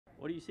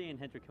What do you see in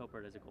Hendrik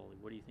Hilpert as a goalie?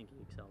 What do you think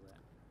he excels at?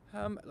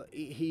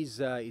 He's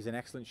an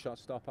excellent shot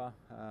stopper.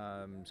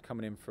 He's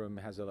coming in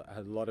has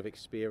a lot of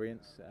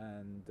experience,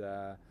 and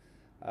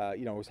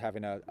was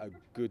having a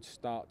good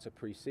start to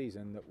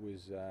pre-season that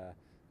was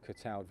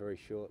curtailed very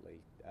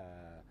shortly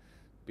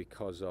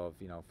because of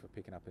for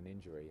picking up an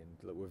injury. And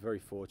look, we're very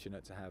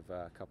fortunate to have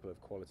a couple of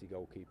quality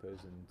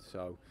goalkeepers, and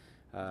so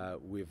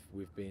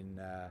we've been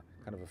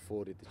kind of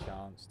afforded the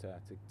chance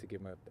to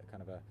give him a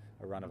kind of a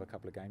run of a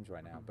couple of games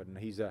right now. But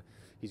he's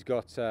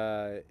got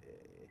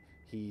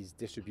his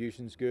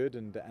distribution's good,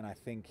 and I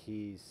think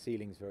his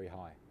ceiling's very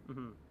high.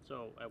 Mm-hmm.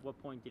 So at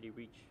what point did he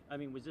reach? I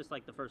mean, was this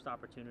like the first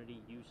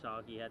opportunity you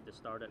saw he had to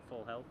start at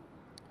full health?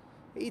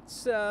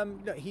 It's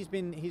he's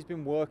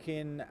been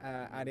working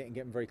at it and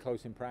getting very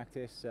close in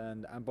practice,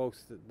 and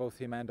both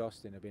him and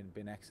Austin have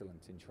been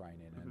excellent in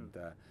training. Mm-hmm.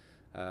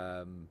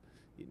 And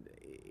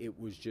it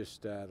was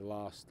just the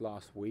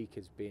last week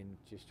has been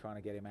just trying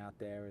to get him out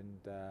there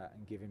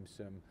and give him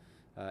some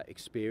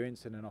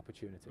experience and an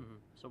opportunity. Mm-hmm.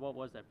 So what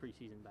was that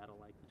preseason battle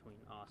like between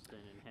Austin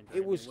and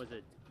Hendrik? Was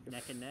it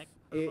neck and neck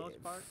for the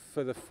most part?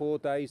 For the 4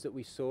 days that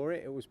we saw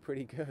it, it was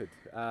pretty good.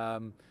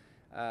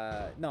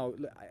 No,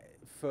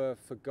 for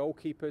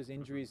goalkeepers,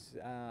 injuries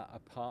are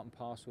part and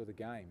parcel of the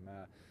game.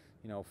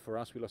 For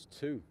us, we lost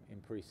 2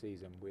 in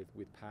pre-season with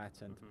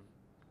Pat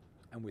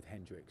and with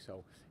Hendrik.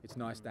 So it's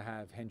nice to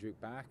have Hendrik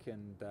back,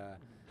 and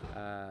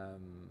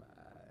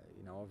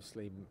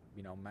obviously,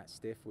 Matt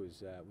Stiff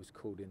was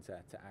called into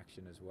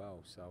action as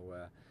well.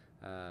 So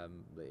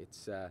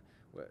it's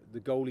the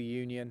goalie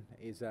union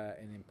is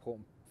an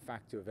important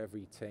factor of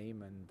every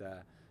team, and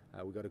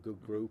we've got a good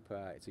group.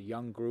 It's a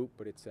young group,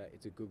 but it's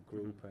a good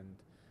group, and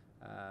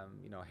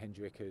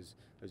Hendrik has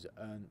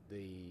earned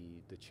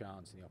the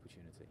chance and the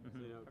opportunity. So,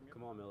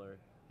 Kamal Miller,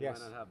 he yes,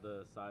 might not have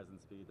the size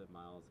and speed that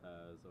Miles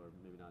has, or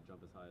maybe not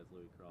jump as high as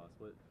Louis Cross.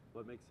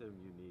 What makes him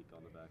unique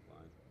on the back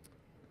line?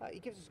 He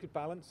gives us good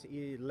balance.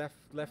 He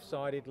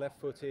left-sided,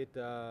 left-footed,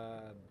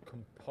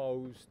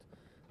 composed,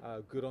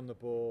 good on the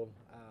ball.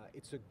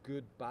 It's a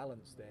good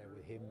balance there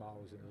with him,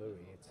 Miles, and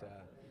Louis. It's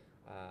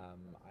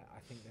I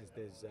think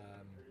there's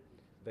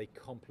they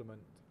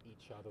complement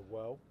each other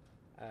well,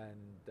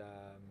 and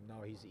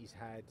he's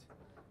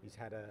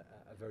had a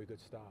very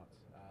good start.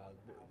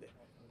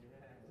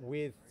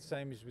 With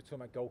same as we're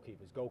talking about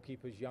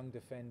goalkeepers, young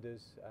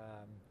defenders.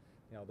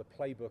 The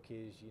playbook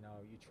is you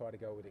try to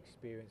go with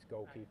experienced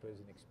goalkeepers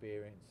and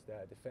experienced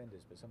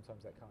defenders, but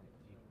sometimes that can't.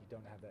 You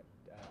don't have that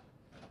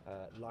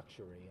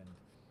luxury, and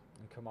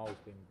Kamal's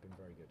been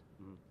very good.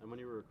 Mm-hmm. And when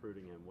you were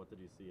recruiting him, what did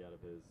you see out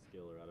of his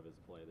skill or out of his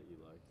play that you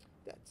liked?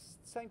 That's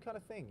the same kind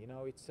of thing.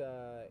 It's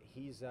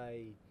he's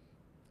a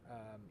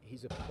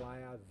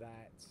player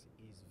that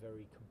is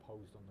very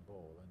composed on the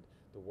ball, and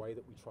the way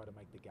that we try to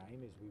make the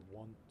game is we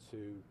want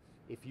to,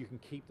 if you can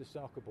keep the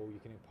soccer ball, you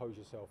can impose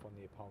yourself on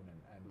the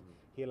opponent, and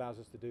he allows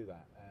us to do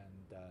that.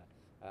 And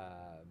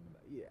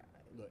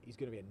look, he's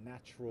going to be a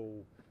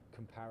natural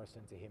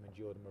comparison to him and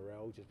Jordan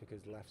Morel, just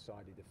because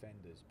left-sided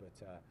defenders.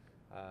 But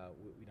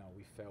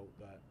we felt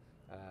that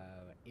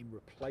in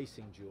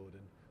replacing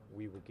Jordan,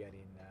 we were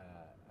getting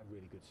a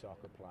really good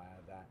soccer player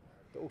that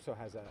also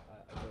has a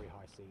very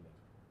high ceiling.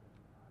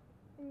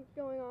 And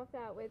going off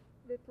that, with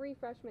the 3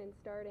 freshmen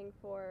starting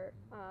for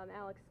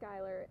Alex,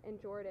 Skylar, and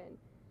Jordan,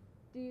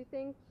 do you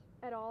think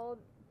at all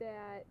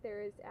that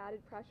there is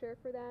added pressure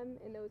for them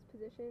in those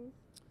positions?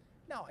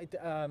 No,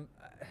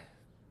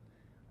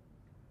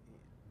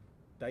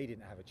 they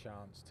didn't have a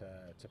chance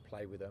to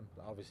play with them.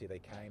 Obviously they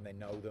came, they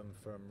know them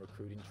from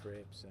recruiting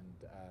trips,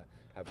 and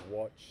have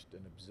watched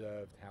and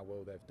observed how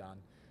well they've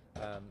done.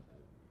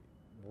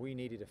 We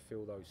needed to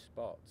fill those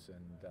spots,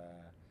 and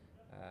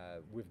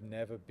we've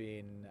never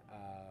been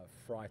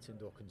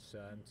frightened or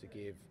concerned to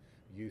give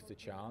youth a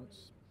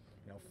chance.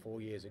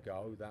 4 years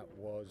ago that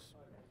was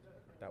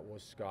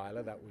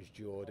Skylar, that was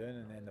Jordan,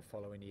 and then the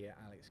following year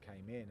Alex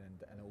came in,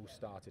 and all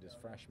started as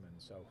freshmen.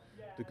 So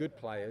the good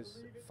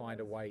players find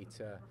a way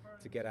to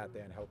get out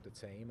there and help the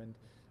team,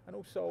 and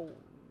also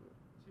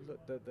look,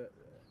 the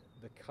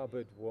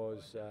cupboard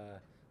was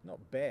not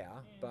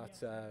bare,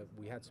 but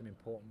we had some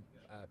important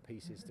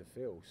pieces to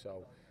fill.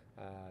 So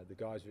the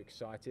guys are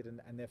excited,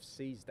 and they've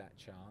seized that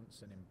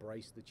chance and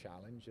embraced the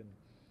challenge. And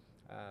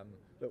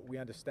look, we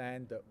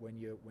understand that when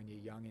you're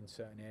young in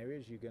certain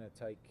areas, you're going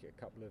to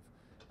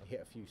hit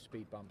a few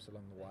speed bumps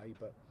along the way,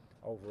 but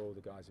overall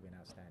the guys have been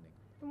outstanding.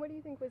 And what do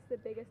you think was the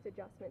biggest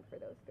adjustment for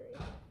those 3?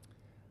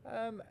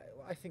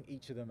 I think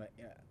each of them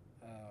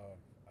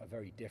are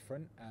very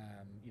different.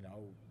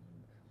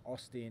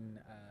 Austin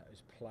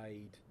has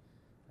played,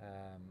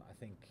 I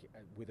think,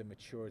 with a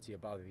maturity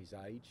above his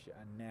age,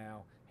 and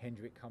now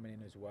Hendrik coming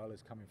in as well,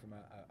 is coming from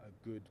a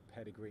good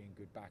pedigree and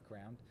good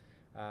background.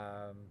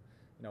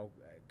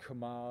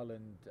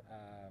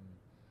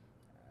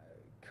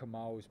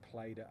 Kamal has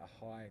played at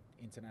a high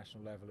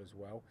international level as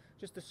well.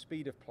 Just the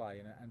speed of play,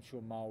 and I'm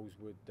sure Miles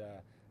would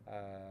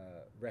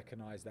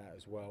recognise that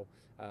as well.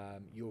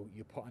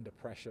 You're put under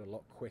pressure a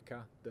lot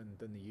quicker than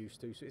they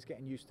used to, so it's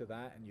getting used to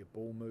that, and your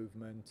ball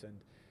movement,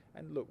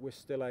 And look, we're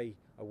still a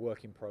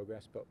work in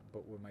progress, but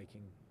we're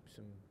making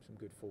some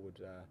good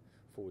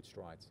forward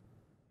strides.